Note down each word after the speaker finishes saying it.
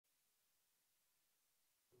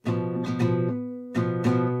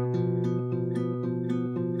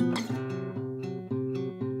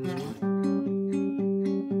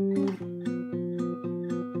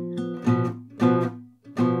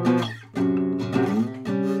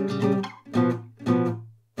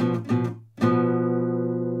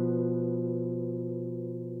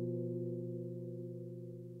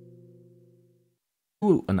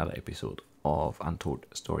another episode of Untold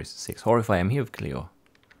Stories 6 Horrifeye. I'm here with Kirleo.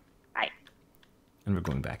 Hi. And we're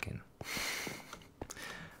going back in.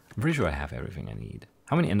 I'm pretty sure I have everything I need.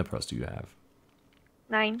 How many ender pearls do you have?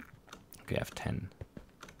 9. Okay, I have 10.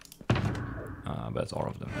 But that's all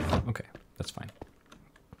of them. Okay, that's fine.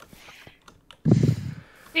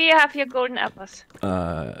 Do you have your golden apples?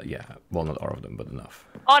 Yeah. Well, not all of them, but enough.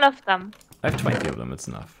 All of them. I have 20 of them, it's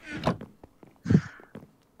enough.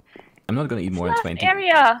 I'm not gonna eat more than 20.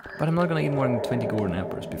 Area. But I'm not gonna eat more than 20 golden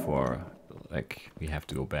apples before, like, we have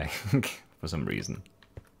to go back for some reason.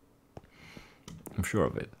 I'm sure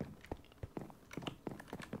of it.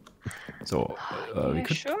 So, we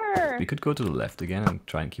could go to the left again and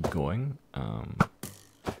try and keep going.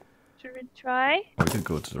 Should we try? Or we could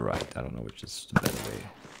go to the right. I don't know which is the better way.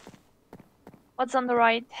 What's on the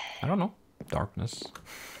right? I don't know. Darkness.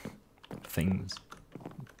 Things.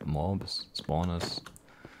 Mobs. Spawners.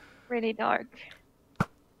 Really dark.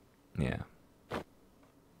 Yeah.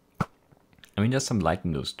 I mean, there's some light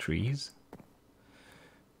in those trees.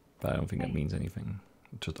 But I don't think that means anything.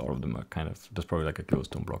 Just all of them are kind of... There's probably like a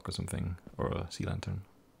glowstone block or something. Or a sea lantern.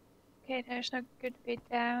 Okay, there's no good way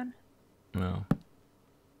down. No.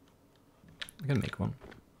 I can make one.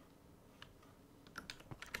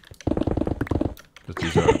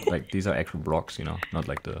 Because these are like these are actual blocks, you know, not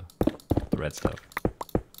like the red stuff.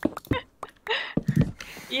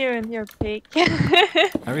 You and your pig.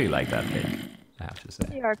 I really like that pig, I have to say.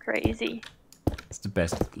 You are crazy. It's the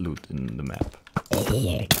best loot in the map.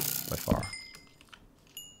 By far.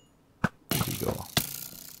 Here we go.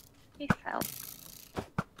 He fell.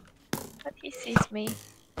 But he sees me.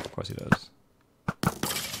 Of course he does.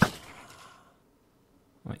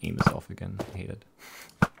 My aim is off again. I hate it.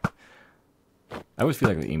 I always feel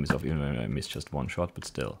like the aim is off even when I miss just one shot, but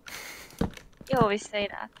still. You always say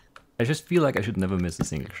that. I just feel like I should never miss a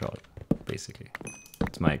single shot, basically.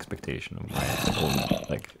 It's my expectation of my own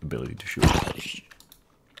like ability to shoot.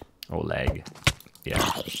 Oh, lag. Yeah,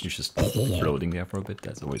 you're just floating there for a bit.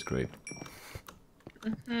 That's always great.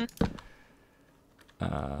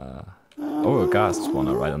 Oh, a ghast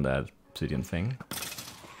spawner right on that obsidian thing.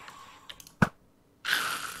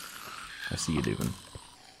 I see it even.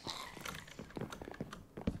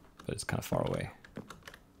 But it's kind of far away.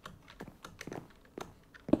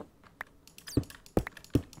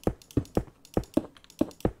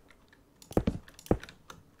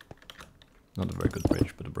 Not a very good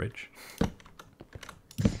bridge, but a bridge.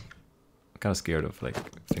 I'm kind of scared of like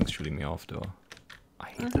things shooting me off though. I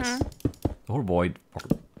hate this. The whole void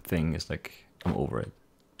thing is like, I'm over it.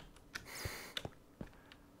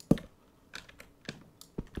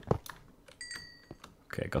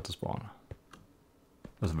 Okay, I got the spawn.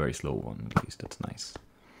 It was a very slow one, at least. That's nice.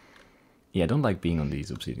 Yeah, I don't like being on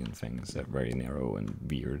these obsidian things. They're very narrow and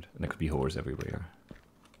weird, and there could be horrors everywhere.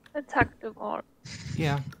 Attack the wall.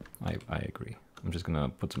 Yeah, I agree. I'm just gonna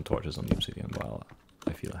put some torches on the obsidian while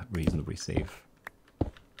I feel reasonably safe.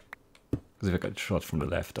 Because if I get shot from the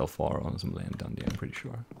left, I'll fall on some land down there, I'm pretty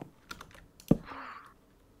sure.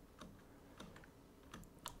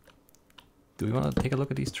 Do we want to take a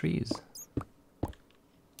look at these trees?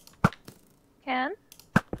 Can?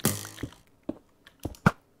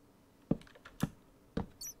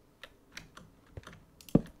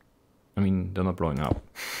 I mean, they're not blowing up.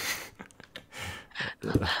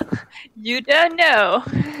 You don't know.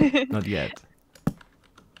 Not yet.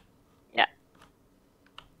 Yeah.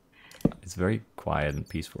 It's very quiet and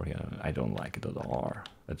peaceful here. I don't like it at all.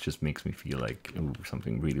 That just makes me feel like ooh,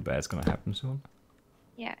 something really bad is gonna happen soon.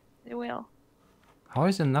 Yeah, it will. How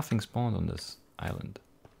is there nothing spawned on this island?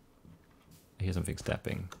 I hear something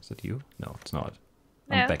stepping. Is that you? No, it's not.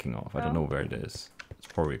 No. I'm backing off. I don't know where it is. It's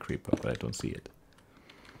probably a creeper, but I don't see it.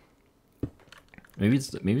 Maybe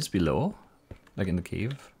it's below, like in the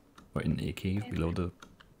cave, or in a cave below the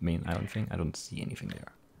main island thing. I don't see anything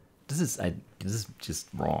there. This is just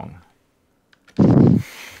wrong. Do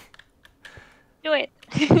it.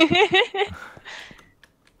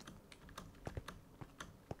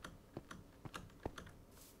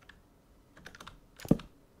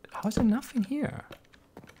 How is there nothing here?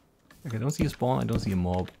 Like, I don't see a spawn, I don't see a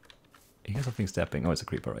mob. I hear something stepping. Oh, it's a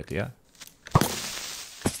creeper right there.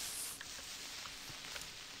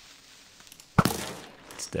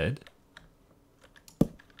 It's dead.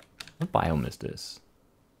 What biome is this?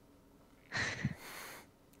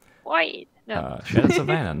 White. No. Shattered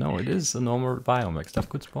Savannah. No, it is a normal biome. Like, stuff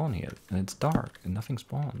could spawn here. And it's dark and nothing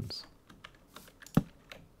spawns.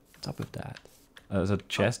 What's up with that? There's a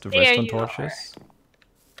chest of redstone torches.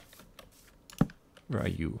 Where are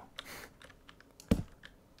you?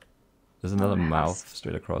 There's another mouth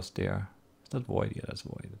straight across there. Is that void? Yeah, that's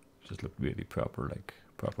void. It just looked really purple, like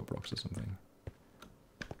purple blocks or something.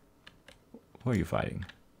 Who are you fighting?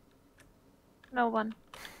 No one.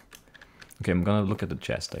 Okay, I'm gonna look at the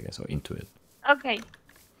chest, I guess, or into it. Okay.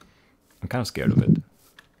 I'm kind of scared of it.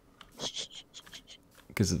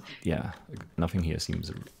 Because, yeah, nothing here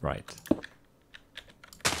seems right.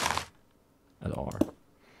 At all.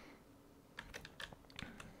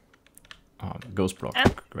 Oh, ghost block,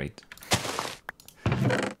 great.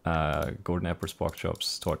 Golden apple, spark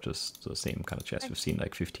chops, torches, the same kind of chest we've seen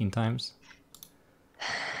like 15 times.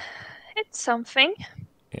 It's something.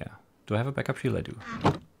 Yeah. Do I have a backup shield? I do.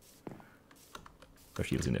 There are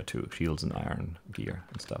shields in there too. Shields and iron gear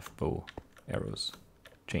and stuff. Bow, arrows,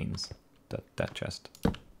 chains. That chest.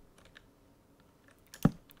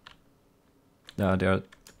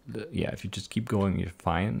 Yeah, if you just keep going, you're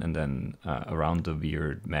fine. And then around the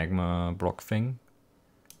weird magma block thing,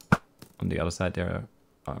 on the other side there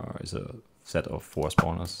is a set of 4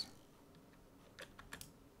 spawners.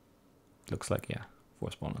 Looks like, yeah,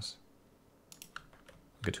 4 spawners.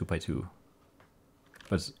 Like a 2x2.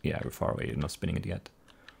 But yeah, we're far away, you're not spinning it yet.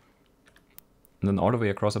 And then all the way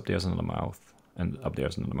across up there's another mouth. And up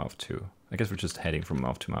there's another mouth too. I guess we're just heading from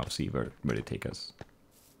mouth to mouth, see where they take us.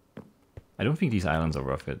 I don't think these islands are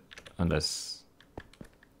worth it, unless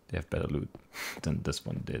they have better loot than this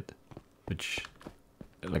one did. Which,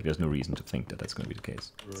 like, there's no reason to think that that's going to be the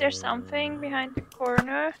case. Is there something behind the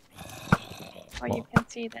corner? Or you can't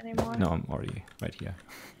see it anymore? No, I'm already right here.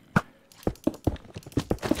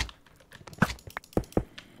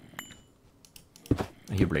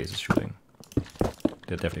 I hear blazes shooting.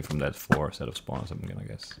 They're definitely from that 4 set of spawners, I'm gonna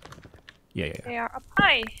guess. Yeah. They are up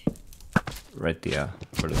high. Right there,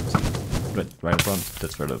 right in front.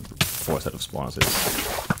 That's where the 4 set of spawners is.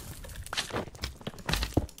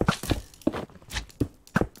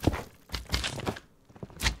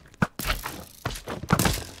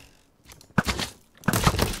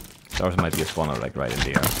 There also might be a spawner like right in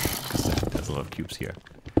there. There's a lot of cubes here.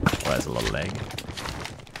 Oh, there's a lot of lag.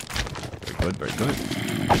 Very good, very good.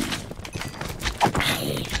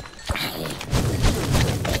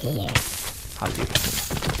 How do you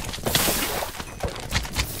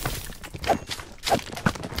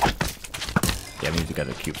Yeah, we need to get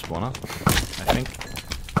a cube spawner, I think.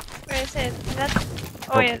 Where is it? Is that...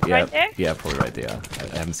 Oh, yeah, right there? Yeah, probably right there. I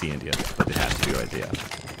haven't seen it yet, but it has to be right there.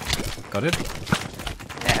 Got it?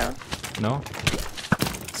 No. No?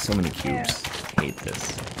 So many cubes. Yeah. Hate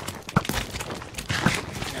this.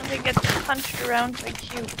 And they get punched around by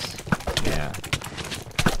cubes. Yeah.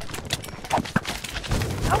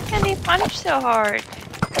 How can they punch so hard?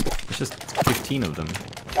 It's just 15 of them,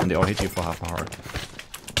 and they all hit you for half a heart.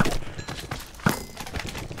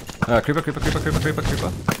 Creeper.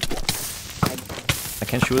 I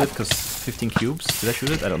can't shoot it because 15 cubes. Did I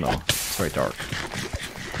shoot it? I don't know. It's very dark.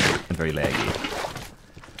 And very laggy.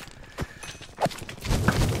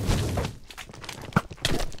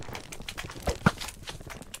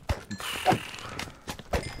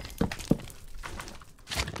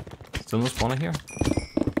 Still no spawner here?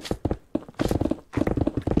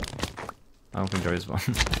 I don't think there is one.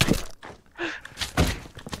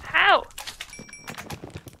 How?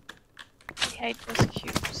 I hate those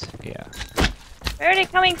cubes. Yeah. Where are they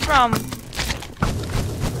coming from? I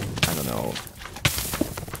don't know.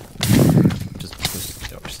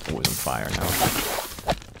 They're just always on fire now.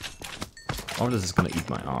 All this is gonna eat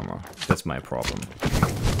my armor. That's my problem.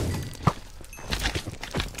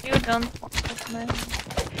 You don't want this man.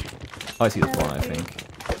 Oh, I see the spawn, I think.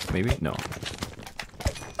 Maybe? No.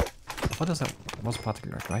 What does that was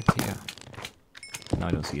particle right here? No,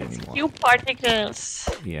 I don't see it anymore. Cube particles.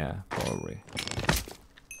 Yeah, probably.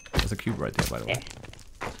 There's a cube right there, by the way.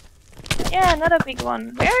 Yeah, another big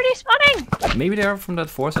one. Where are they spawning? Maybe they're from that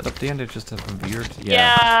 4 set up there and they just have a weird...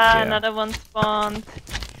 Yeah, another one spawned.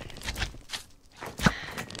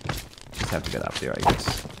 Just have to get up there, I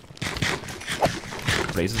guess.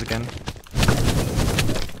 Blazes again.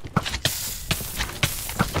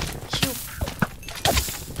 Cube.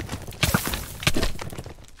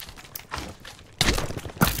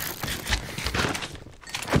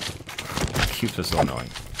 Cubes are so annoying.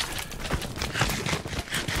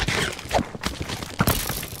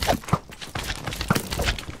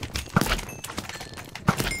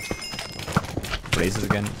 Blazes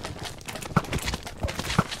again.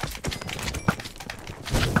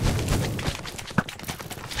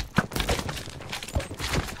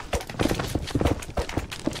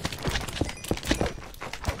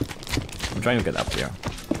 I'm trying to get up there.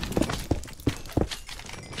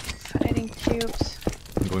 Fighting cubes.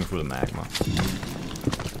 I'm going through the magma.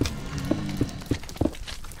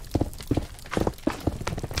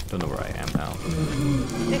 Don't know where I am now.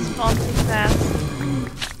 They spawn too fast.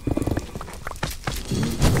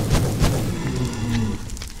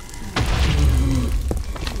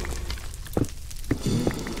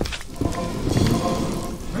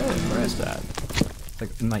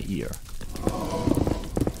 my ear.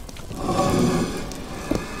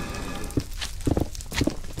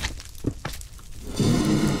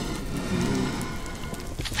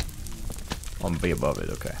 I'm way above it,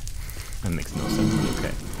 okay. That makes no sense, but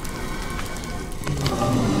okay.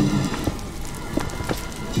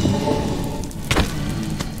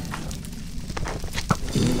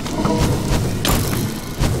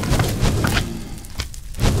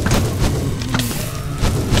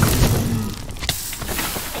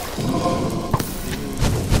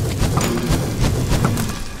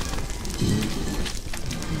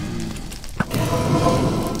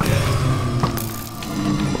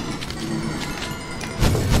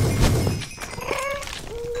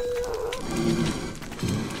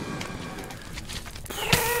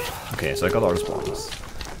 Okay, so I got all the spawners.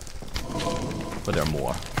 But there are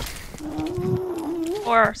more.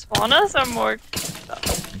 More spawners or more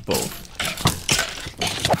stuff? Both.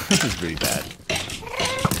 This is really bad.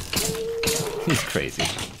 He's crazy.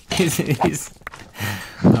 He's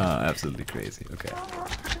absolutely crazy. Okay.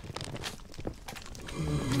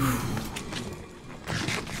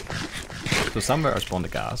 So somewhere I spawned a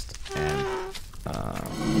ghast, and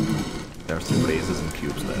there's some blazes and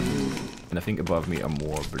cubes left. And I think above me are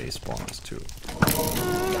more blaze spawners too.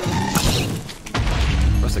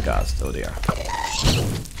 Where's the ghast? Oh, there.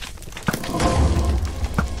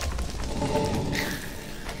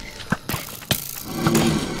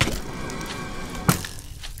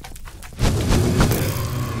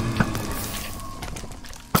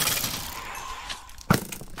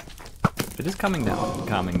 It is calming down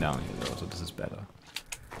here though, so this is better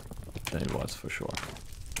than it was for sure.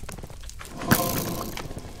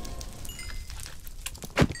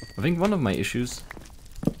 I think one of my issues,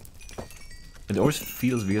 it always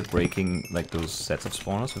feels weird breaking like those sets of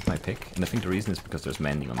spawners with my pick, and I think the reason is because there's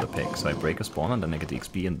mending on the pick. So I break a spawner and then I get the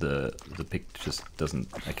XP, and the pick just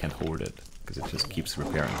doesn't, I can't hold it because it just keeps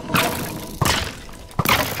repairing.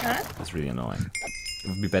 Huh? That's really annoying. It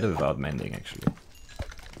would be better without mending actually.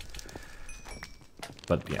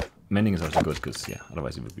 But yeah, mending is also good because yeah,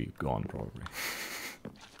 otherwise it would be gone probably.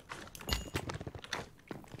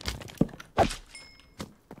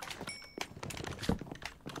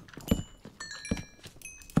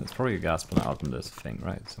 Probably a gas spawner out in this thing,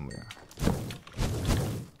 right? Somewhere.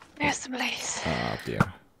 There's the blaze. Up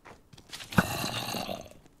there.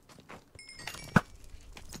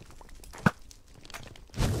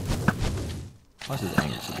 How's this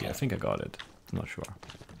angle to be? I think I got it. I'm not sure.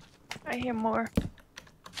 I hear more.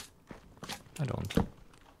 I don't.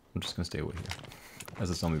 I'm just gonna stay over here.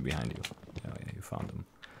 There's a zombie behind you. Oh yeah, you found him.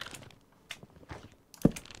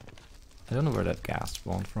 I don't know where that gas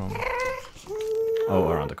spawned from. Oh,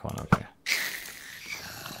 around the corner, okay.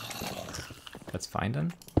 That's fine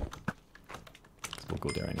then. So we'll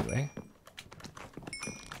go there anyway.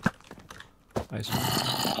 I assume.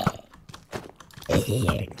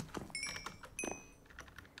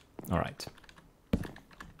 Alright.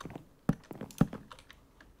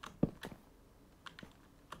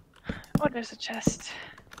 Oh, there's a chest.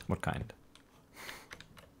 What kind?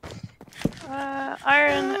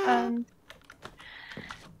 Iron and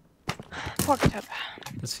pork chop.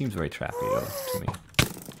 This seems very trappy though, to me.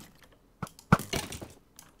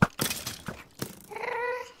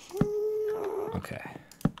 Okay.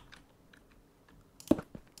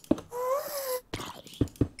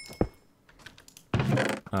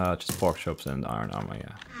 Just pork chops and iron armor,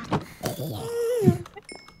 yeah.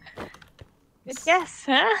 Good guess,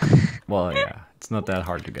 huh? Well, yeah, it's not that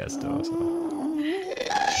hard to guess though, so.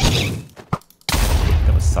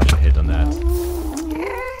 That was such a hit on that.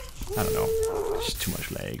 I don't know, just too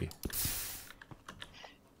much lag.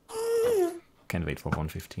 Can't wait for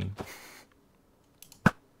 115.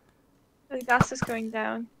 The gas is going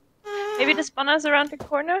down. Maybe the spawner's around the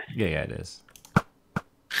corner? Yeah, it is.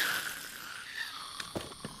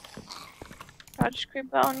 Crouch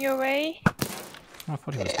creeper on your way. Oh, I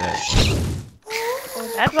thought he was dead.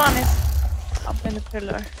 Oh, that one is up in the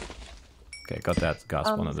pillar. Okay, got that gas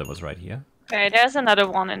spawner that was right here. Okay, there's another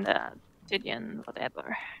one in the obsidian,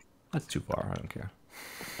 whatever. That's too far, I don't care.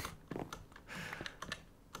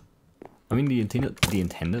 I mean, the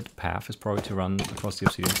intended path is probably to run across the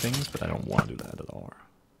obsidian things, but I don't want to do that at all.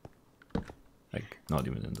 Like, not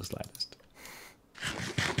even in the slightest.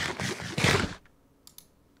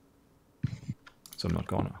 So I'm not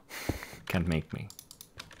gonna. Can't make me.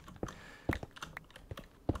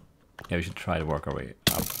 Yeah, we should try to work our way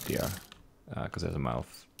up there, because there's a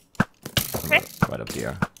mouth Okay. right up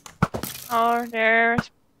there. Or there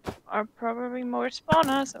are probably more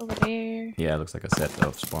spawners over there. Yeah, it looks like a set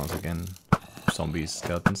of spawns again. Zombies,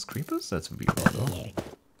 skeletons, creepers? That's weird though.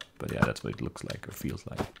 but yeah, that's what it looks like or feels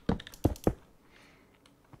like.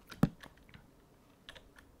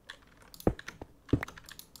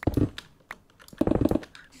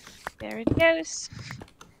 There it goes.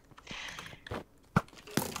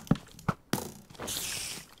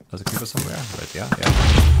 There's a creeper somewhere, right? Yeah, yeah.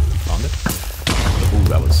 Found it. Ooh,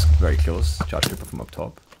 that was very close. Charge creeper from up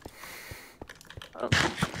top. Oh.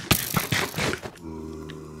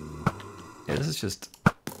 Yeah, this is just...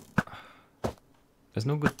 There's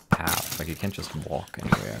no good path. Like, you can't just walk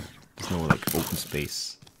anywhere. There's no, like, open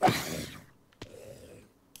space.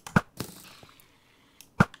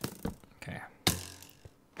 Okay.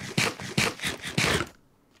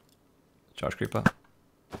 Charge creeper.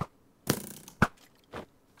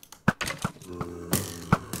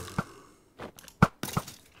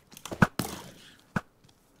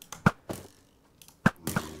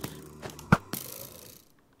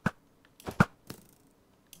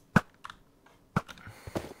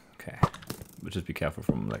 Okay. But just be careful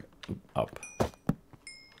from, like, up.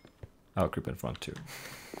 Oh, creeper in front too.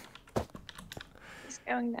 He's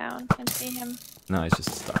going down. Can see him. No, he's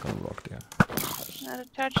just stuck on the rock there. Another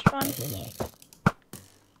touched one.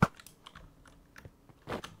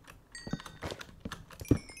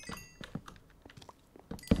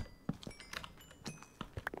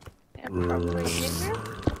 Yeah, probably here.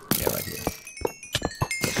 Yeah, right here.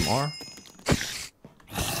 Some more.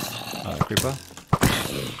 Creeper.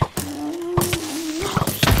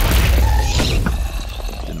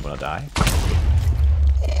 Didn't want to die.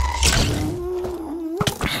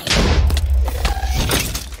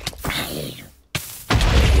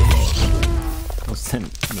 Was in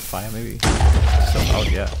the fire maybe? So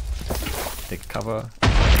out, yeah. Take cover.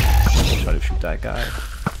 Try to shoot that guy.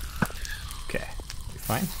 Okay. You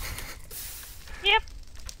fine? Yep.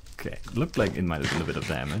 Okay. Looked like it might have been a bit of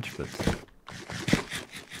damage, but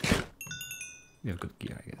we have good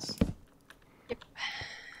gear, I guess. Yep.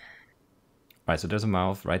 Right, so there's a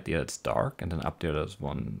mouth right there that's dark, and then up there there's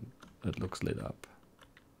one that looks lit up.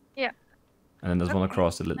 Yeah. And then there's one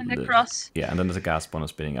across the little... And across. Yeah, and then there's a gas spawner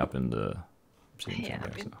spinning up in the... Yeah,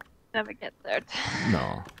 there, we so. never get there.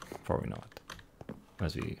 No, probably not.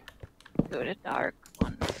 As we... Do the dark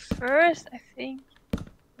one first, I think.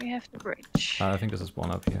 We have the bridge. I think there's one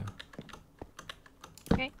up here.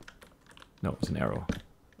 Okay. No, it's an arrow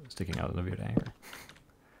sticking out in a weird angle.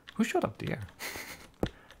 Who shot up there?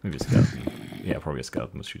 Maybe a skeleton. Yeah, probably a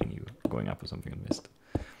skeleton was shooting you, going up or something and missed.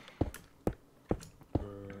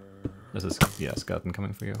 There's a skeleton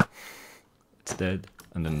coming for you. It's dead,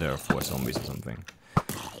 and then there are 4 zombies or something.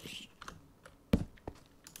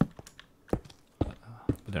 But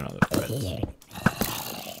they're not a threat.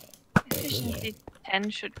 Efficiency 10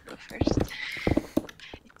 should go first.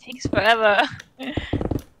 It takes forever.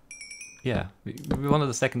 Yeah, we wanted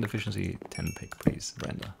the second efficiency 10 pick, please,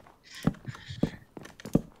 Brenda.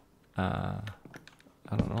 I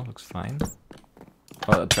don't know, looks fine.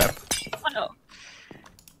 Oh, a trap. Oh no.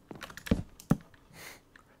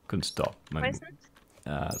 Couldn't stop. Poison?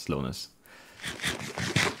 Slowness. I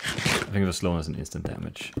think it was slowness and instant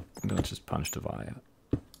damage. I'm gonna just punch the wire.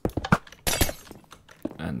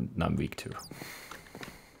 And now I'm weak too.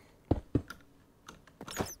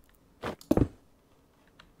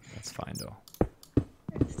 That's fine though.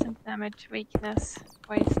 Instant damage, weakness,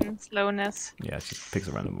 poison, slowness. Yeah, it just picks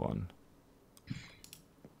a random one.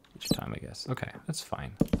 Each time, I guess. Okay, that's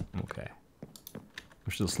fine. I'm okay.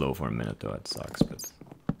 I'm still slow for a minute though, it sucks, but...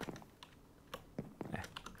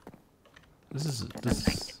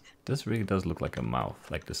 This really does look like a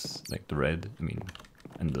mouth, like this, like the red, I mean,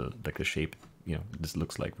 and the shape, you know, this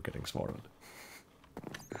looks like we're getting swallowed.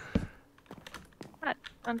 I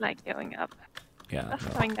don't like going up. Yeah. Just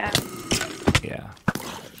No. going down. Yeah,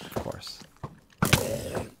 of course.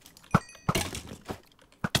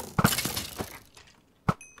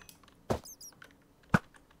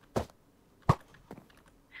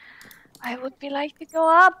 I would be like to go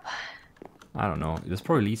up. I don't know. This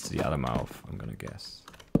probably leads to the other mouth, I'm gonna guess.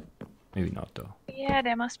 Maybe not though. Yeah,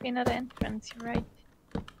 there must be another entrance, you're right.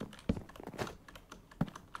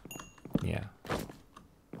 Yeah.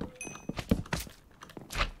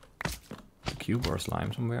 A cube or a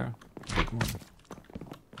slime somewhere? Big one.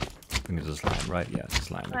 I think it's a slime, right? Yeah, it's a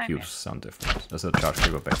slime. The Slime, cubes yeah. sound different. There's a charge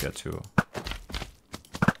creeper back there too.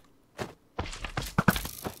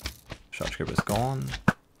 Charge creeper is gone.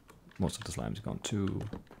 Most of the slime's gone too.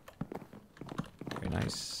 Very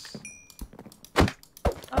nice.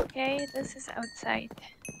 Okay, this is outside.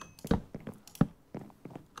 So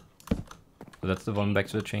that's the one back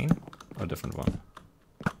to the chain? Or a different one?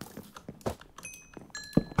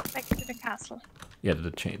 Back to the castle. Yeah,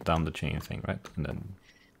 the chain, down the chain thing, right? And then...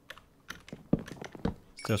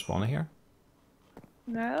 Is there a spawner here?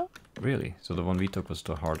 No. Really? So the one we took was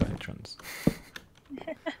the hard entrance.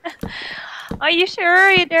 Are you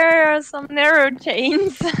sure there are some narrow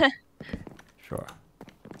chains? Sure.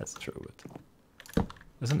 That's true, but...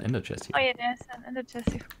 There's an ender chest here. Oh yeah, there's an ender chest.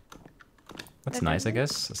 That's nice, I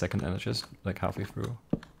guess. A second ender chest, like halfway through.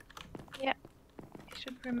 Yeah. I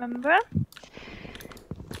should remember.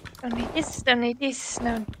 Don't need this, don't need this,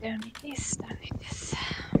 no, don't need this, don't need this.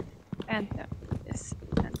 And don't need this,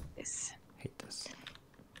 and this. Hate this.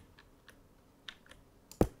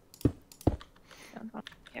 Don't want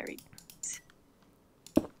to carry this.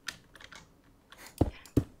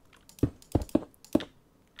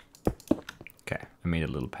 Okay, I made a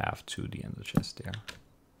little path to the ender chest there.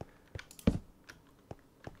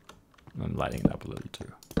 I'm lighting it up a little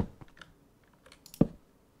too.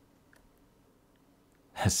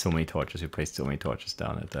 Has so many torches. You placed so many torches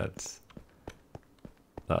down at that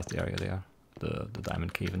last area there, the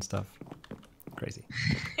diamond cave and stuff. Crazy.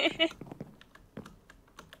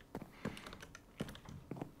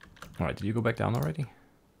 All right, did you go back down already?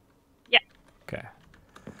 Yeah. Okay.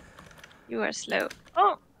 You are slow.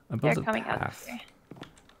 Oh, I they're built a coming out path. here.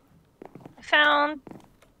 I found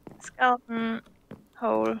a skeleton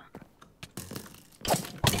hole.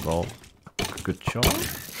 Well, good job.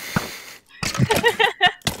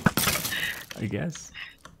 I guess.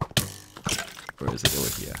 Where is it? Over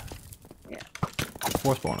here. Yeah.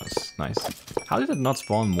 4 spawners. Nice. How did it not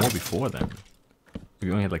spawn more before then?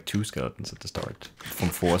 We only had like 2 skeletons at the start. From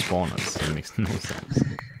 4 spawners. It makes no sense.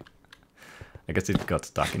 I guess it got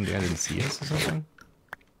stuck in there, didn't see us or something?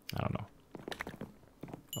 I don't know.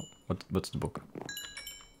 Oh, what's the book?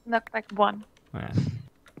 Knockback 1. Oh, yeah.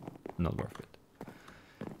 Not worth it.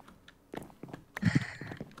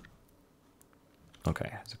 Okay,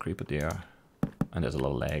 there's a creeper there. And there's a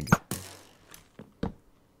little lag.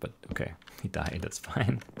 But okay, he died, that's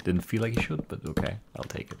fine. Didn't feel like he should, but okay, I'll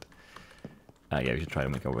take it. Yeah, we should try to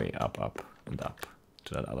make our way up, and up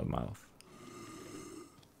to that other mouth.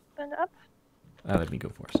 And up. Let me go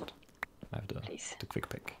first. I have the quick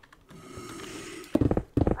pick.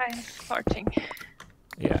 I'm farting.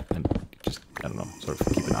 Yeah, and just, I don't know, sort of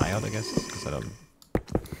keep an eye out, I guess, because I don't...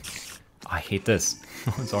 I hate this.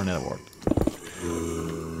 It's our nether wart.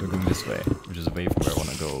 We're going this way, which is away from where I want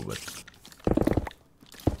to go, but...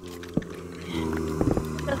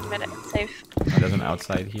 Doesn't matter, it's safe. Oh, there's an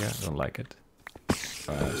outside here, I don't like it.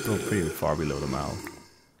 Still pretty far below the mouth.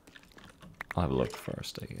 I'll have a look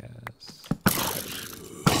first, I guess.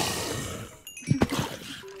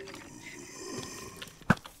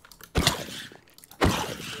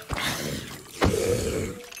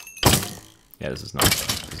 Yeah, this is not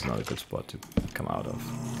a good spot to come out of.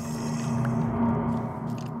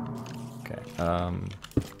 Okay,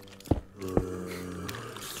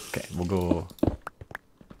 okay, we'll go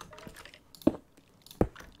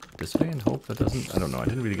this way and hope that doesn't... I don't know, I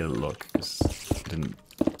didn't really get a look, because I didn't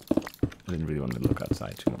really want to look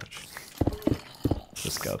outside too much.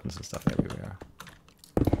 There's skeletons and stuff everywhere.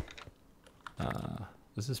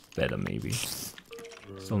 This is better, maybe.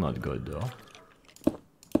 Still not good, though.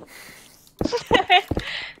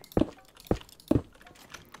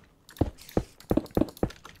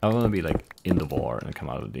 I want to be, like, in the war and come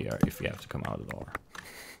out of the air if we have to come out of the war.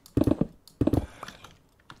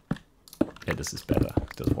 Yeah, this is better.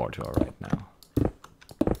 There's war to our right now.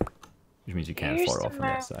 Which means you can't fall off on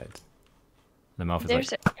that side. The mouth is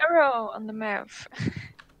There's like... an arrow on the mouth.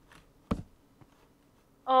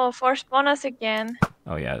 Oh, 4 spawners again.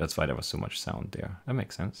 Oh yeah, that's why there was so much sound there. That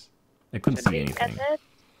makes sense. I couldn't see anything.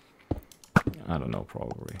 I don't know,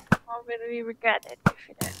 probably. Or will we regret it if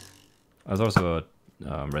we don't? There's also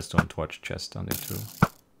a redstone torch chest down there too.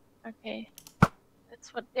 Okay.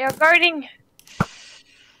 That's what they are guarding.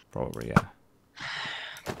 Probably, yeah.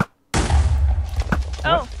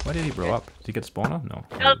 Oh! What? Why did he blow up? Did he get spawner? No.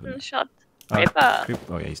 Skeleton shot. Creeper!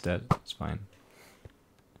 Oh yeah, he's dead. It's fine.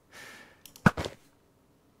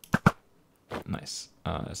 Nice.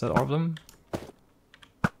 Is that all of them?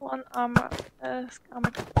 1 armor.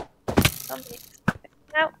 Armor.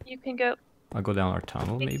 Now you can go. I'll go down our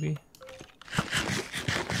tunnel, maybe?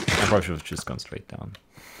 I probably should have just gone straight down.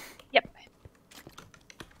 Yep.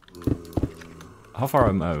 How far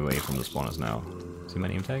am I away from the spawners now? See my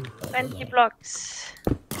name tag? 20 blocks.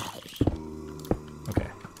 Okay.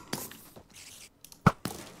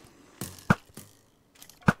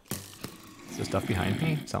 Is there stuff behind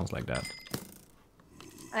me? Sounds like that.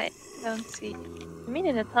 I don't see. You mean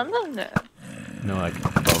in the tunnel? No. No, like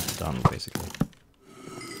above the tunnel, basically.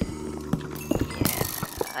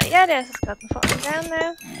 Yeah, there's a skeleton falling down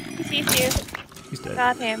there. He sees you. He's dead.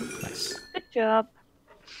 Got him. Nice. Good job.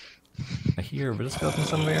 I hear a skeleton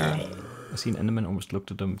somewhere. I see an enderman, almost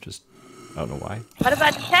looked at them, just I don't know why. What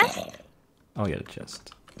about the chest? Oh yeah, the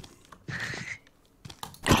chest.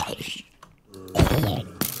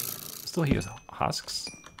 Still hears husks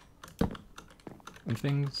and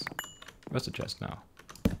things. Where's the chest now?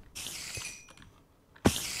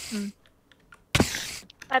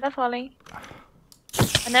 Spider falling.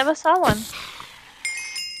 I never saw one.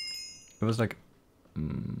 It was like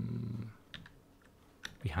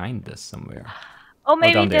behind this somewhere. Oh,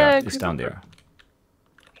 maybe down there. the It's down there.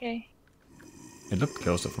 Okay. It looked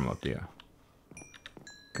closer from up there.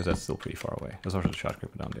 Because that's still pretty far away. There's also a shard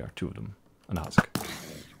creeper down there. 2 of them. And a husk.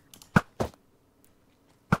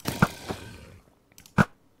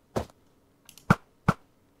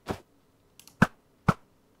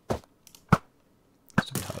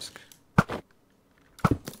 Stupid husk.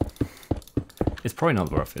 It's probably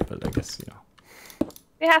not worth it, but I guess, you know.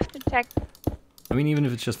 We have to check. I mean, even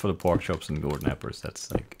if it's just for the pork chops and golden apples,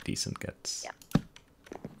 that's like decent gets. Yeah.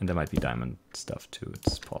 And there might be diamond stuff too,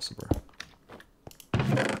 it's possible.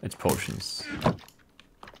 It's potions.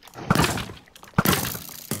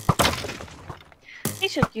 We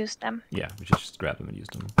should use them. Yeah, we should just grab them and use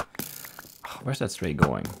them. Oh, where's that stray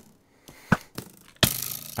going?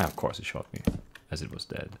 Ah, of course it shot me, as it was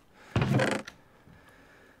dead.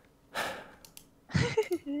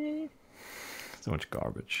 So much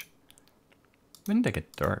garbage. When did I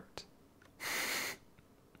get dirt?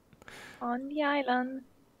 On the island.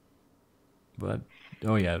 But,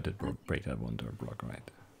 oh yeah, I did break that one dirt block,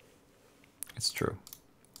 right? It's true.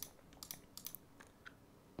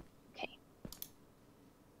 Okay.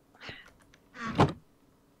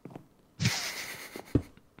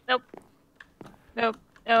 Nope. Nope.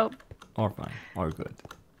 Nope. Or fine, or good.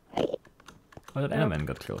 Oh, that enderman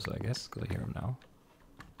got closer, I guess, because I hear him now.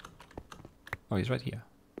 Oh, he's right here.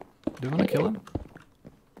 Do you want to kill him?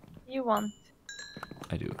 You want.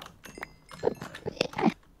 I do.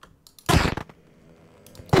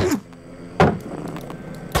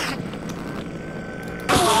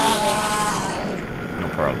 No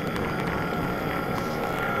pearl.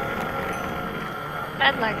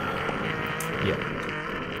 Bad luck. Yeah.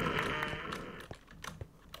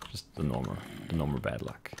 Just the normal bad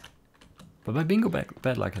luck. But my bingo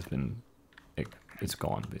bad luck has been, it's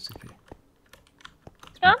gone basically.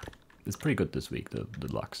 Huh? It's pretty good this week, the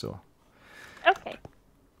luck, so. Okay.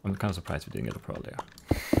 I'm kind of surprised we didn't get a pearl there.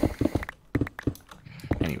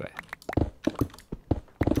 Anyway.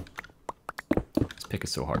 This pick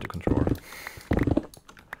is so hard to control.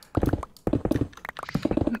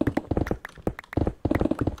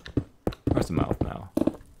 Where's the mouth now?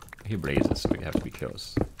 He blazes, so we have to be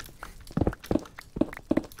close.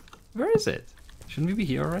 Where is it? Shouldn't we be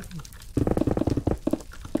here already?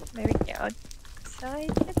 Maybe go outside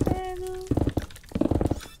a little.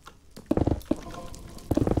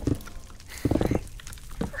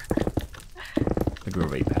 Like we're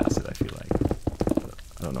way past it, I feel like. But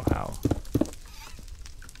I don't know how.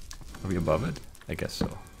 Are we above it? I guess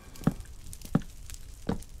so.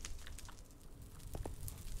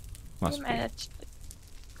 Must You be. managed to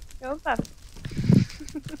go above.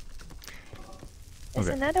 There's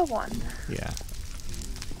Okay. another one. Yeah.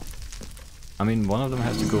 I mean, one of them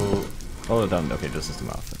has to go... Oh, down. Okay, this is the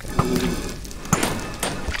mouth. Okay.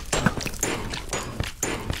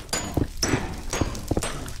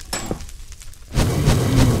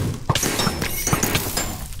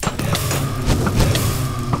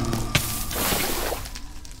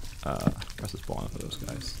 Where's the spawner for those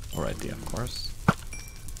guys? Oh, right there, of course.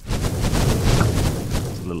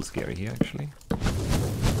 It's a little scary here, actually.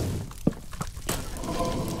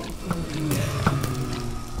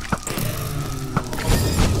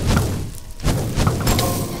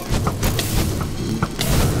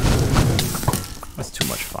 That's too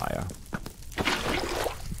much fire.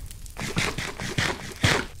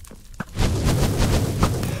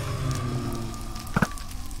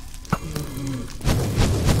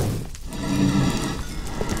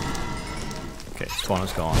 Okay,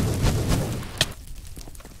 spawner's gone.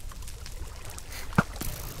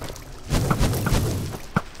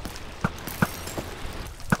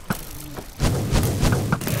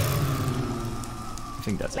 I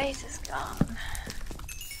think that's it. Blaze is gone.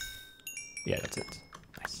 Yeah, that's it.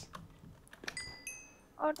 Nice.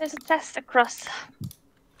 Oh, there's a chest across.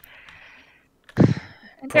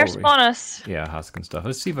 And there's Probably. spawners. Yeah, husk and stuff.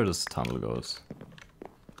 Let's see where this tunnel goes.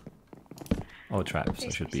 Oh, traps. Please I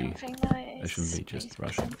should be be. something nice. I shouldn't be just Please be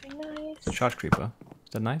rushing. something nice. Charge creeper.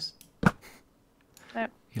 Is that nice? No.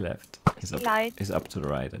 He left. He's He up. lied. He's up to the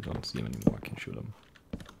right. I don't see him anymore. I can shoot him.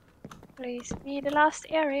 Please be the last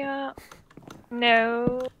area.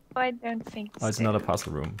 No, I don't think so. Oh, it's another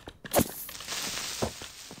puzzle room.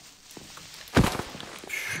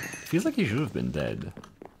 feels like he should have been dead.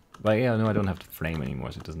 But yeah, no, I don't have the flame anymore,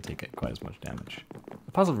 so it doesn't take quite as much damage.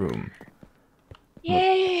 The puzzle room.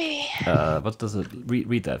 Yay! What does it...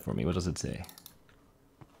 Read that for me. What does it say?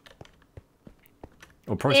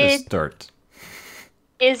 Oh, process dirt.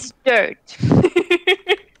 Is dirt.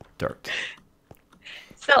 Dirt.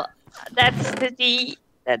 So that's the D,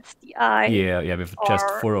 that's the I. Yeah, we have a chest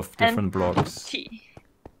full of different blocks. T.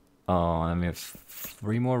 Oh, and we have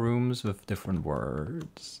 3 more rooms with different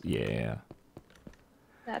words. Yeah.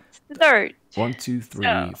 That's the dirt. 1, 2,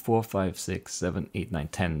 3, 4, 5, 6, 7, 8, 9,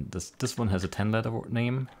 10. This one has a 10-letter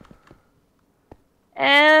name.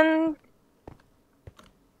 And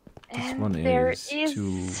this one is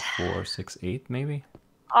 2, 4, 6, 8, maybe.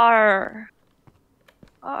 R.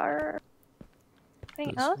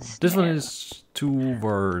 Anything else? This one is 2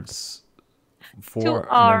 words, 4 2 and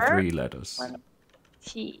R, then 3 letters. 1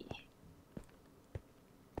 T.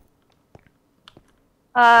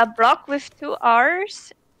 Block with 2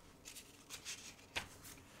 R's.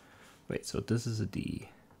 Wait, so this is a D.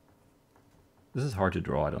 This is hard to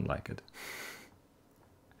draw. I don't like it.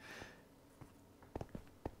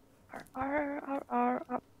 R.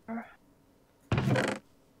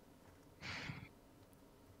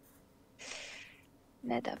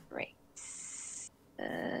 Nether bricks.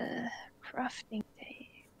 Crafting table.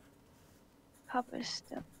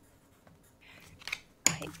 Cobblestone.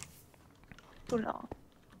 Right. Too long.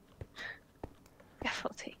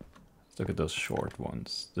 Scaffolding. Let's look at those short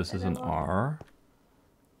ones. This is an R.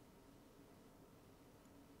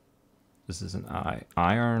 This is an I.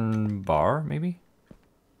 Iron bar, maybe?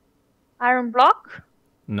 Iron block?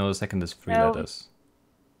 No, the second is 3 No. letters.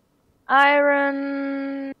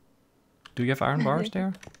 Iron... Do you have iron bars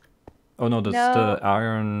there? Oh no, that's No. the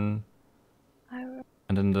iron...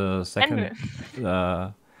 And then the second...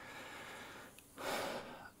 the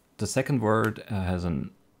second word has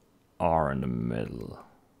an R in the middle.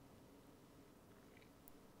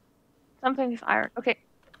 Something with iron. Okay.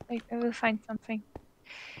 Wait, I will find something.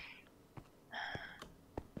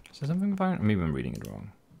 Is there something with iron? Maybe I'm reading it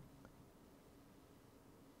wrong.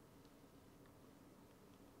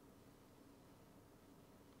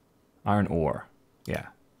 Iron ore. Yeah.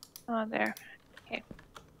 Oh, there. Okay.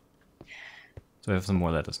 So we have some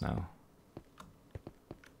more letters now.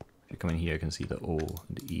 If you come in here, you can see the O,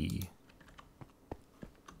 and the E,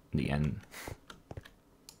 and the N.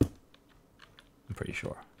 I'm pretty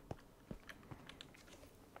sure.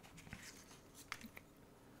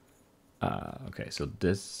 Okay, so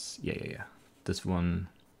this, yeah. This one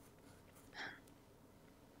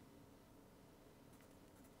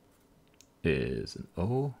is an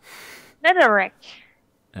O. Netherrack.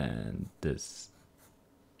 And this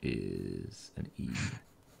is an E.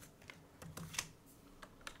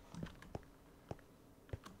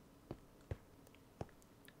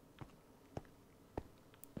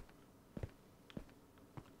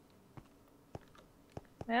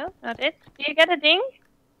 No, not it. Do you get a ding?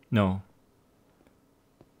 No.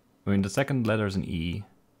 I mean, the second letter is an E.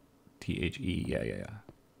 T-H-E, yeah.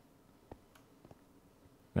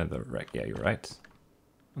 Netherrack, yeah, you're right.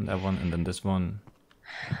 On that one, and then this one.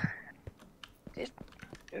 This,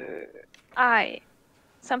 I.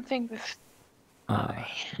 Something with I.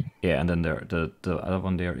 Yeah, and then there, the other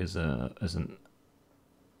one there is an.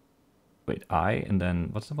 Wait, I, and then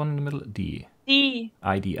what's the one in the middle? D. D.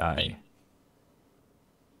 I-D-I.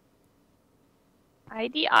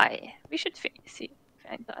 I-D-I. We should see.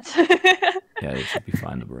 Find that. Yeah, it should be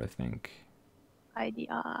findable, I think.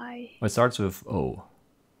 I-D-I. Well, it starts with O.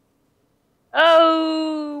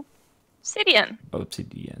 Oh, obsidian.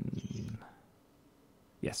 Obsidian.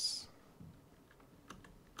 Yes.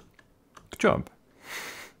 Good job.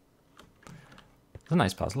 It's a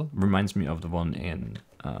nice puzzle. Reminds me of the one in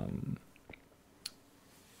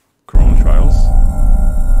Chrono Trials.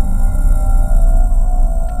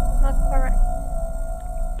 Not correct.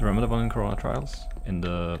 Do you remember the one in Chrono Trials? In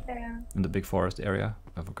the Yeah. big forest area?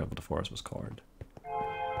 I forgot what the forest was called.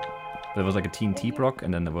 There was like a TNT block,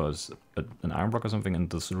 and then there was an iron block or something, and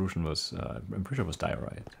the solution was, I'm pretty sure it was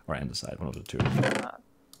diorite, or andesite, one of the two.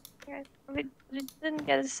 Yeah, we didn't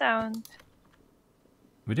get a sound.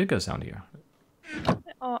 We did get a sound here.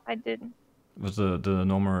 Oh, I didn't. It was the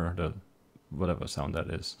normal, the whatever sound that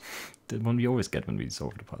is. The one we always get when we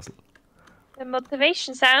solve the puzzle. The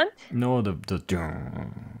motivation sound? No, that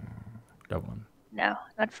one. No,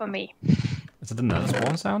 not for me. Is it the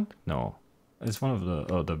spawn sound? No. It's one of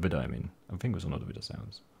the Vidda, I mean. I think it was one of the Vidda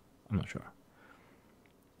sounds. I'm not sure.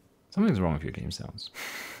 Something's wrong with your game sounds.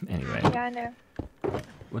 Anyway. Yeah, I know.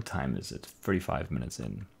 What time is it? 35 minutes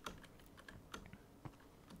in.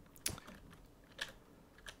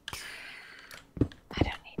 I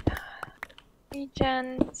don't need that.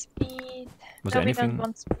 Regen, speed. Was No, there we don't anything?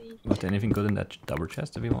 want speed. Was there anything good in that double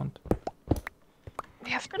chest that we want? We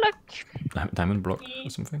have to look. Diamond block or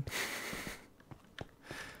something?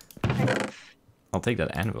 Kind of. I'll take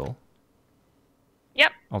that anvil.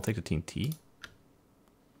 Yep. I'll take the TNT.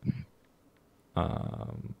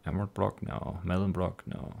 Emerald block, no. Melon block,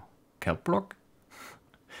 no. Kelp block?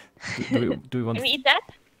 do we want? Can we eat that?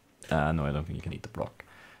 No, I don't think you can eat the block.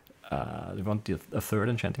 Do you want a third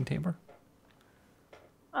enchanting table?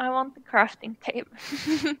 I want the crafting table.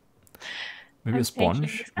 Maybe I'm a sponge?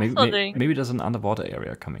 changing the scaffolding. Maybe there's an underwater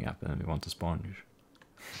area coming up and we want a sponge.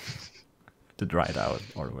 To dry it out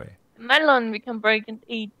all the way. Melon we can break and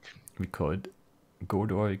eat. We could.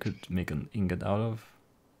 Gold ore you could make an ingot out of.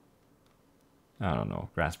 I don't know.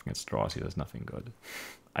 Grasping at straws here, there's nothing good.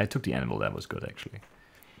 I took the animal, that was good actually.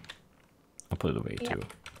 I'll put it away too.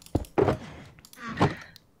 I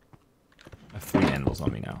have 3 animals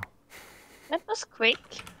on me now. That was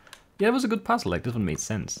quick. Yeah, it was a good puzzle, like this one made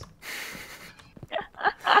sense.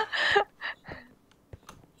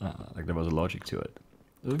 Like there was a logic to it.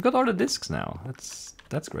 We've got all the discs now.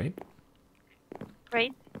 That's great.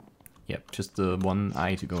 Great. Yep, just the one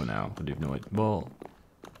eye to go now. But you've no idea. Well,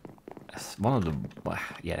 one of the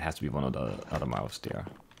yeah, it has to be one of the other mouths there.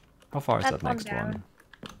 How far is that next one?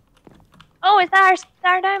 Oh, it's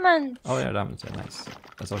our diamond. Oh yeah, diamonds. Yeah, nice.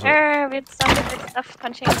 That's also With some good stuff,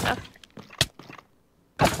 punching stuff.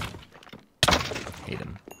 hate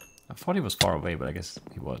him. I thought he was far away, but I guess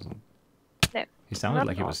he wasn't. No. He sounded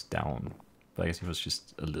like he was down, but I guess he was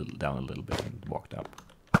just down a little bit and walked up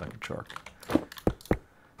like a jerk.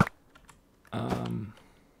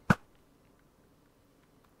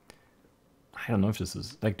 I don't know if this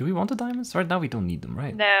is like. Do we want the diamonds? Right now we don't need them,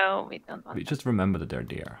 right? No, we don't want We just remember that they're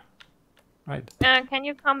there, right? Can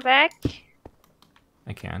you come back?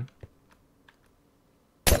 I can.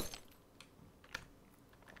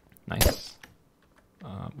 Nice.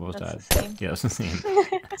 What was That's that? the same. Yeah, that's the same.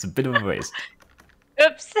 It's a bit of a waste.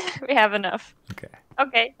 Oops, we have enough. Okay.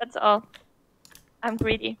 Okay, that's all. I'm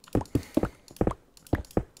greedy.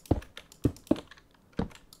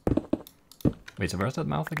 Wait, so where's that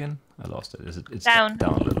mouth again? I lost it. Is it? It's Down.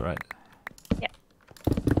 Down a little, right? Yeah.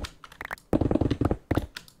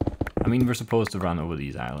 I mean, we're supposed to run over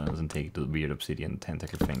these islands and take the weird obsidian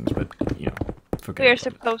tentacle things, but you know, forget. We're about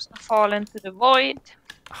it. supposed to fall into the void.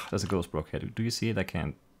 Ah, there's a ghost block here. Do you see it? I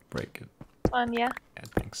can't break it. One, yeah. Yeah,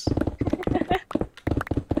 thanks.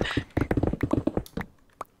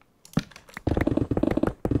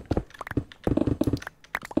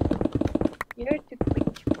 You're too quick.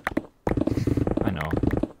 I know.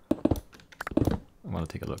 I want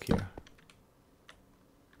to take a look here.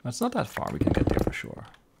 It's not that far. We can get there for sure.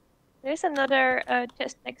 There's another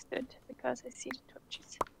chest next to it because I see the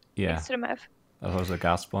torches. Yeah. Next to the map. There was a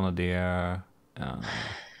gas spawner there.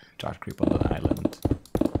 Charge creep on the island.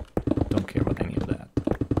 Don't care about any of that.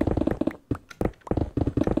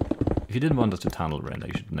 If you didn't want us to tunnel render,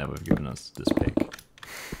 you should never have given us this pick.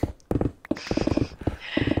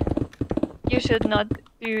 You should not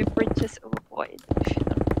do bridges over void. You should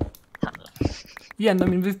not tunnel. Yeah, and I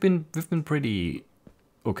mean we've been pretty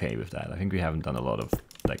okay with that. I think we haven't done a lot of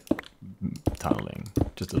like tunneling,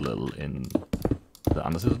 just a little in the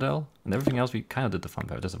Under Citadel, and everything else we kind of did the fun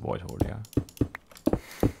part. There's a void hole, yeah.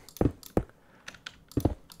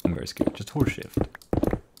 I'm very scared. Just hold shift.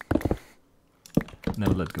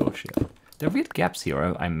 Never let go of shift. There are weird gaps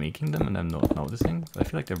here. I'm making them and I'm not noticing, but I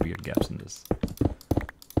feel like there are weird gaps in this.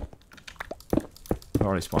 We're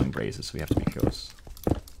already spawning braces, so we have to be close.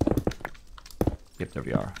 Yep, there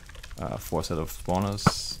we are. 4 set of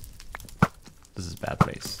spawners. This is a bad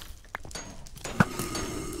place.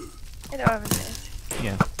 It always is.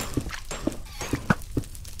 Yeah.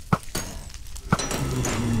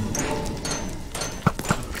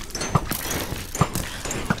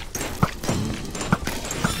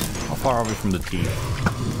 How far are we from the teeth?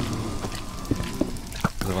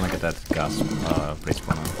 Because I want to get that gas place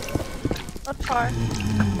spawner. Not far. I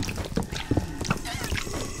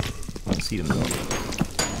want to see them though.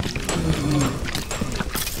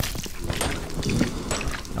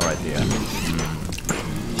 Alright, yeah.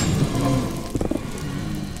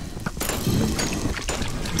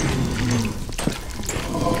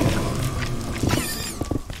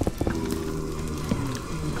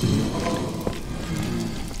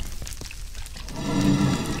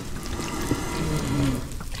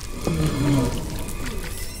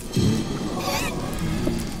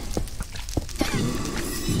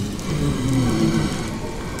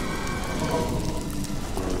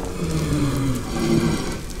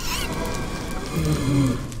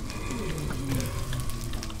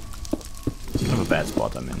 Kind of a bad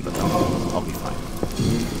spot I'm in, but I'll be fine.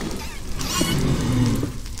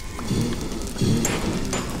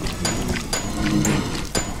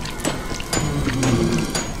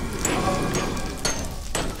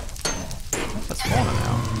 That's a spawner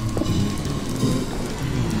now.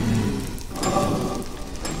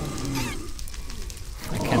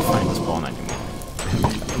 I can't find the spawn anymore.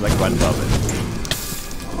 I'm like right above it.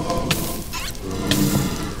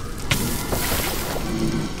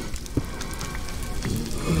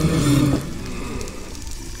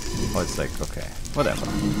 Oh, it's like, okay, whatever.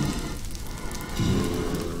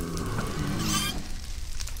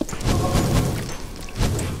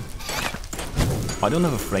 I don't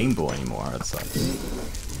have a frame bow anymore, that sucks.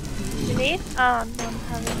 You need? Oh, don't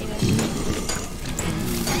have it either.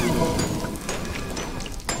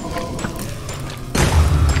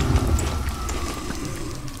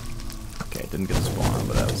 Okay, didn't get a spawn,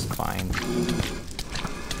 but that was fine.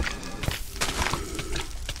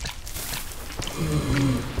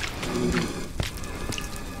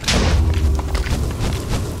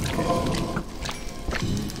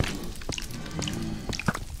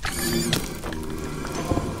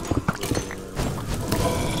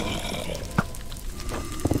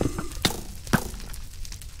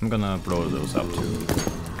 I'm gonna blow those up too.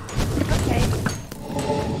 Okay.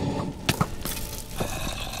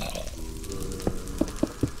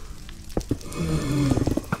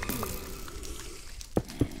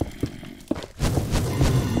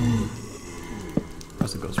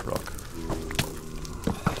 Where's the ghost rock?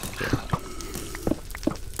 There.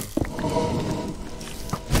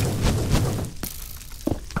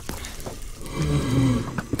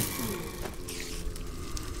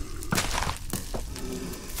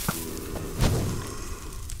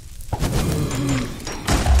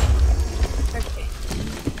 Okay.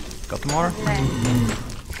 Got more?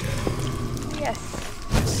 Yes.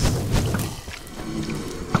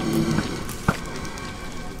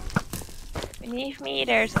 Beneath me,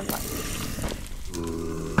 there's a lot.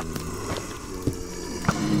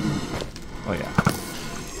 Oh yeah.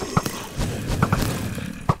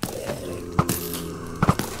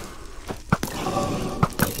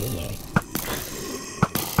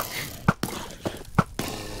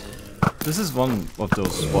 This is one of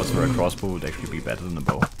those spots where a crossbow would actually be better than a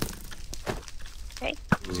bow. Okay.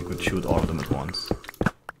 Because you could shoot all of them at once.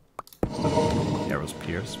 The arrows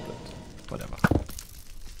pierce, but whatever.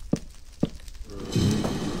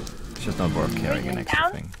 It's just not worth carrying an extra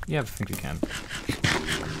down? thing. Yeah, I think you can.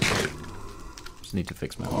 Just need to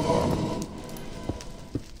fix my armor.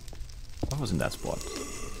 What was in that spot?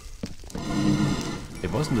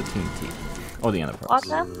 It wasn't the TNT. Oh, the Enterprise.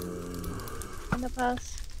 Water? On the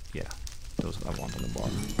bus. Yeah, those I want on the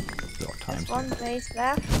bottom. There are times. There's one place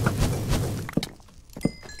left.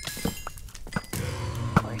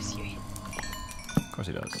 Of course you hit. Of course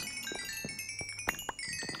he does.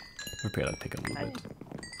 Repair that pick a little bit.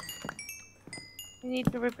 We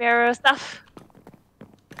need to repair our stuff.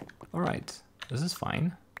 Alright, this is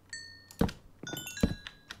fine.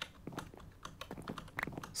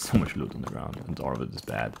 So much loot on the ground, and all of it is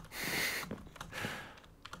bad.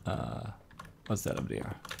 What's that up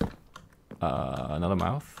there? Another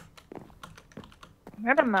mouth?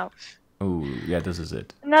 Another mouth. Oh, yeah, this is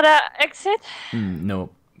it. Another exit? No.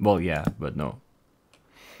 Well, yeah, but no.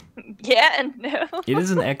 Yeah and no. It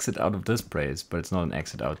is an exit out of this place, but it's not an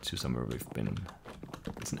exit out to somewhere we've been.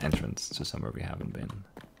 It's an entrance to somewhere we haven't been.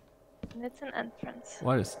 And it's an entrance.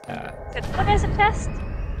 What is that? What is a chest?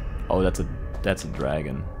 Oh, that's a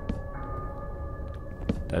dragon.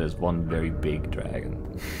 That is one very big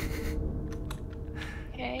dragon.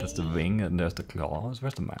 Okay. That's the wing, and there's the claws.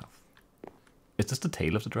 Where's the mouth? Is this the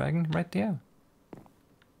tail of the dragon right there?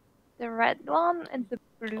 The red one and the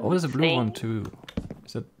blue. Oh, there's a blue one thing. too.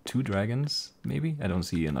 Is that two dragons? Maybe? I don't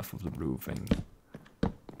see enough of the blue thing.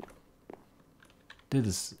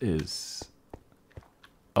 This is...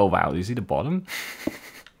 Oh wow, do you see the bottom?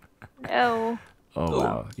 No. Oh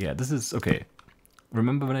wow, yeah, this is... Okay.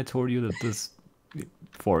 Remember when I told you that this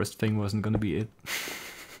forest thing wasn't gonna be it?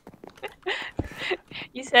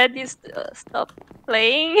 You said you stopped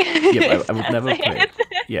playing. Yep, I would never That's play. it.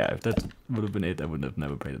 Yeah, if that would have been it, I would have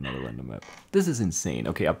never played another random map. This is insane.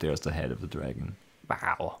 Okay, up there is the head of the dragon.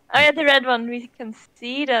 Wow. Oh yeah, the red one. We can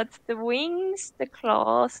see that's the wings, the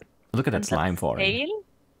claws, Look at that and slime the falling. tail.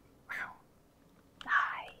 Wow.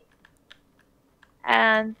 Die.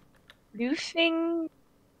 And blue thing,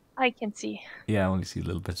 I can see. Yeah, I only see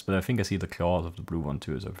little bits, but I think I see the claws of the blue one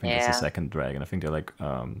too. So I think it's the Yeah. second dragon. I think they're like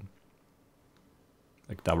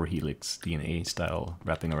double helix DNA style,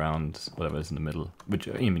 wrapping around whatever is in the middle. Which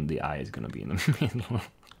I mean, the eye is gonna be in the middle.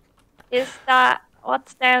 Is that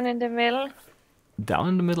what's down in the middle? Down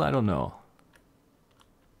in the middle, I don't know.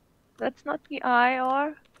 That's not the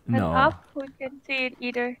IR. And No, up, we can see it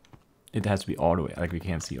either. it has to be all the way. Like we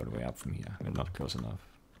can't see all the way up from here. We're not close enough.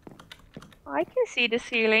 I can see the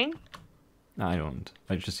ceiling. No, I don't.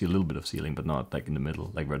 I just see a little bit of ceiling, but not like in the middle,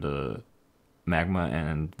 like where the magma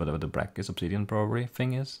and whatever the brack obsidian probably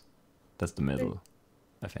thing is. That's the middle,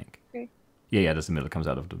 I think. Okay. Yeah, that's the middle. Comes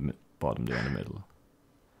out of the bottom there in the middle.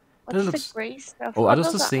 What's looks... the gray stuff? Oh, Oh, are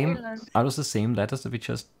those the those same? islands. Are those the same letters that we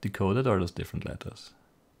just decoded, or are those different letters?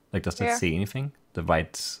 Like, does that Yeah. say anything? The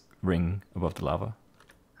white ring above the lava?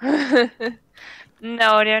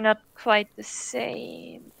 No, they're not quite the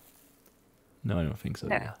same. No, I don't think so.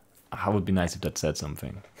 No. Yeah. It would be nice if that said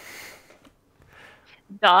something.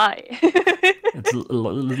 Die. It's a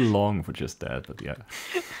little long for just that, but yeah.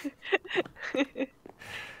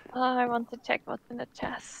 Oh, I want to check what's in the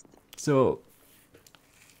chest. So,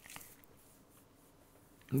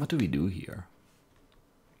 what do we do here?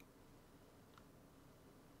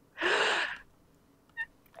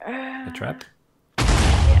 A trap?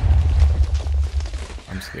 Yeah.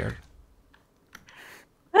 I'm scared.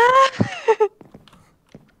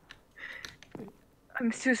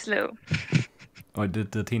 I'm too slow. Oh,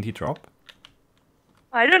 did the TNT drop?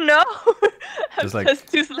 I don't know. I'm Just like- just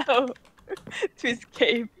too slow to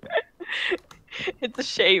escape. It's a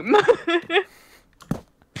shame.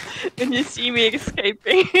 When you see me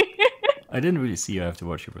escaping. I didn't really see you. I have to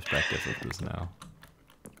watch your perspective of this now.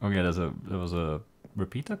 Okay, there was a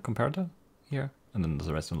repeater comparator here, and then there's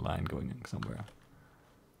a redstone line going in somewhere.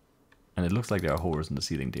 And it looks like there are holes in the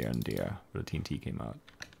ceiling there and there where the TNT came out.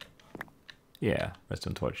 Yeah,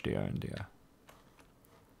 redstone torch there and there.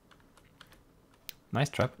 Nice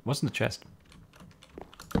trap. What's in the chest?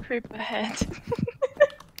 Creep ahead.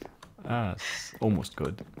 Ah, it's almost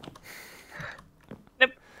good.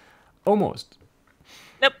 Nope. Almost.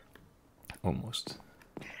 Nope. Almost.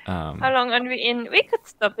 How long are we in? We could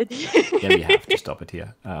stop it here. Yeah, we have to stop it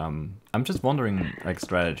here. I'm just wondering, like,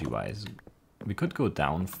 strategy-wise, we could go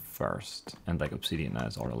down first and, like,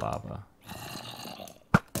 obsidianize all the lava.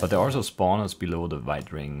 But there are also spawners below the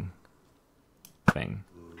white ring thing.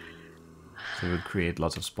 So we would create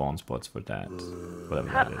lots of spawn spots for that, whatever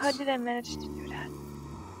that is. How did I manage to do that?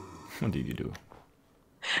 What did you do?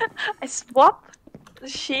 I swapped the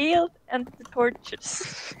shield and the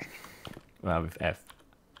torches. Well, with F.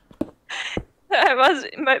 I was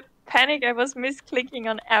in my panic. I was misclicking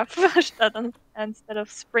on F instead of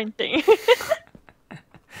sprinting.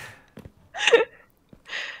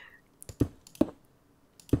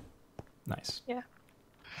 Nice. Yeah.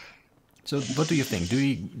 So what do you think?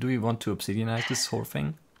 Do we want to obsidianize this whole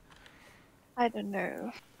thing? I don't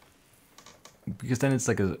know. Because then it's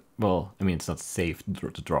like a, well, I mean, it's not safe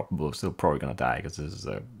to drop. We're still probably gonna die because this is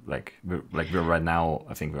a, we're right now.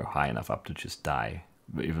 I think we're high enough up to just die,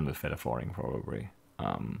 even with feather falling probably.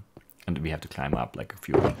 And we have to climb up like a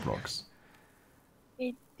few blocks.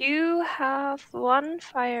 We do have one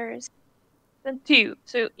fire and two,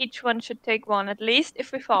 so each one should take one at least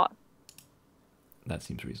if we fall. That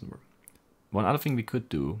seems reasonable. One other thing we could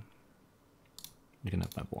do. You can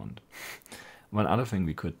have my wand. One other thing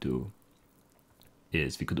we could do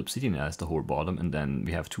is we could obsidianize the whole bottom, and then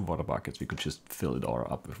we have 2 water buckets. We could just fill it all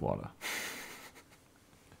up with water.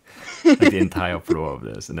 Like the entire floor of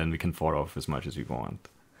this, and then we can fall off as much as we want.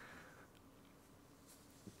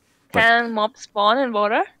 Can mobs spawn in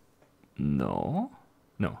water? No.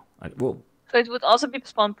 No. Well, So it would also be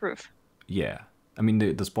spawn proof. yeah. I mean,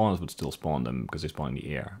 the spawners would still spawn them because they spawn in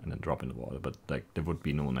the air and then drop in the water, but like there would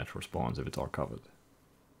be no natural spawns if it's all covered.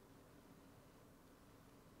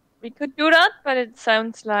 We could do that, but it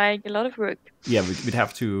sounds like a lot of work. Yeah, we'd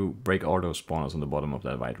have to break all those spawners on the bottom of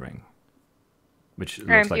that white ring. Which And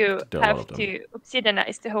looks like you there are a lot have of them. to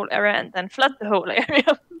obsidianize the whole area and then flood the whole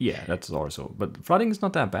area. Yeah, that's also. But flooding is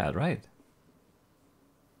not that bad, right?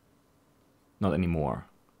 Not anymore.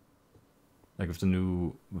 Like with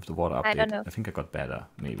the water update, I don't know. I think it got better.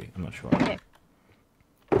 Maybe, I'm not sure. Okay.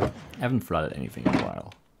 I haven't flooded anything in a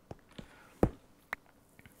while.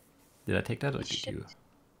 Did I take that or did Shit. you?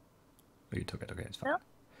 Oh, you took it. Okay, it's fine. No.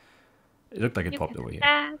 It looked like it You popped can over here.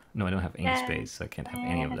 have No, I don't have any that. space, so I can't have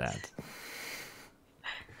any of That.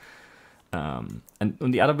 that.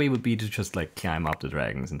 And the other way would be to just like climb up the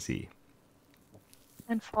dragons and see.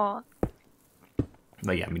 and fall.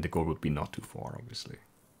 But yeah, I mean the goal would be not too far, obviously.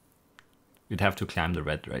 You'd have to climb the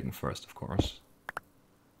red dragon first, of course.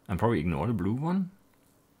 And probably ignore the blue one.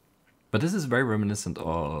 But this is very reminiscent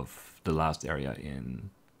of the last area in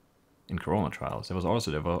Corona Trials. There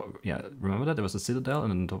were, yeah, remember that? There was a citadel,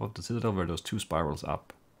 and on top of the citadel were those 2 spirals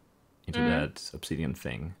up into that obsidian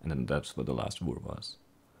thing, and then that's where the last war was.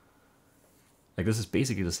 Like this is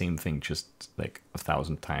basically the same thing, just like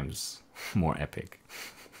 1,000 times more epic.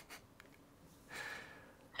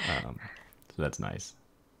 So that's nice.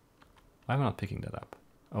 Why am I not picking that up?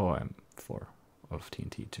 Oh, I'm 4 of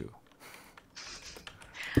TNT too.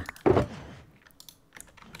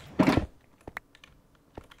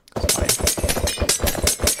 That's fine.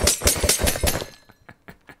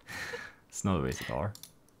 It's not a waste at all.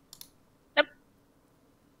 Yep.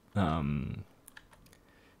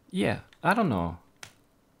 Yeah, I don't know.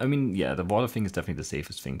 I mean, yeah, the water thing is definitely the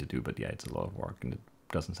safest thing to do, but yeah, it's a lot of work and it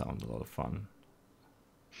doesn't sound a lot of fun.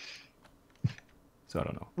 So I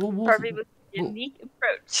don't know. Probably with a unique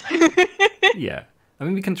approach. Yeah, I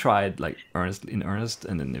mean, we can try it like in earnest,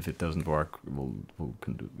 and then if it doesn't work, we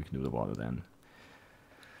can do the water then.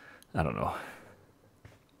 I don't know.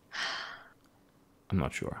 I'm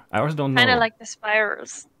not sure. I also don't know. Kind of like the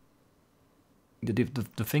spirals. The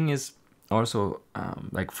thing is also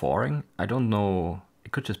like thawing. I don't know.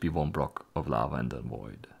 It could just be one block of lava in the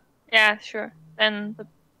void. Yeah, sure. Then the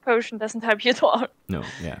potion doesn't help you at all. No,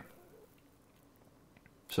 yeah.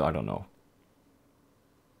 So I don't know.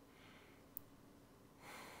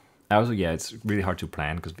 Also, yeah, it's really hard to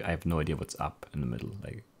plan because I have no idea what's up in the middle.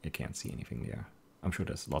 Like, I can't see anything there. I'm sure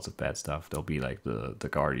there's lots of bad stuff. There'll be like the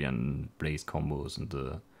Guardian Blaze combos and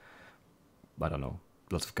I don't know,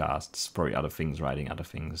 lots of casts. Probably other things riding other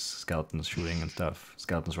things, skeletons shooting and stuff.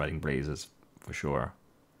 Skeletons riding blazes for sure.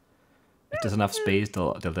 If there's enough space,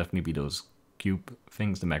 there'll definitely be those cube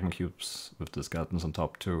things, the magma cubes with the skeletons on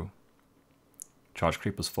top too. Charge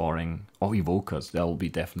creepers falling. Oh, evokers. There will be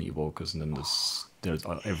definitely evokers, and then there's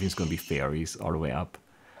everything's gonna be fairies all the way up.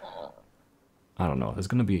 I don't know. It's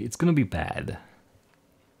gonna be bad.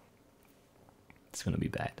 It's gonna be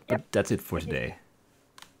bad. But Yep. that's it for today.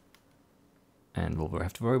 And we'll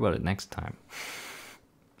have to worry about it next time.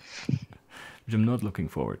 Which I'm not looking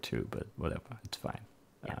forward to, but whatever. It's fine.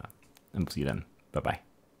 And we'll see you then. Bye bye.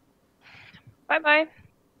 Bye bye.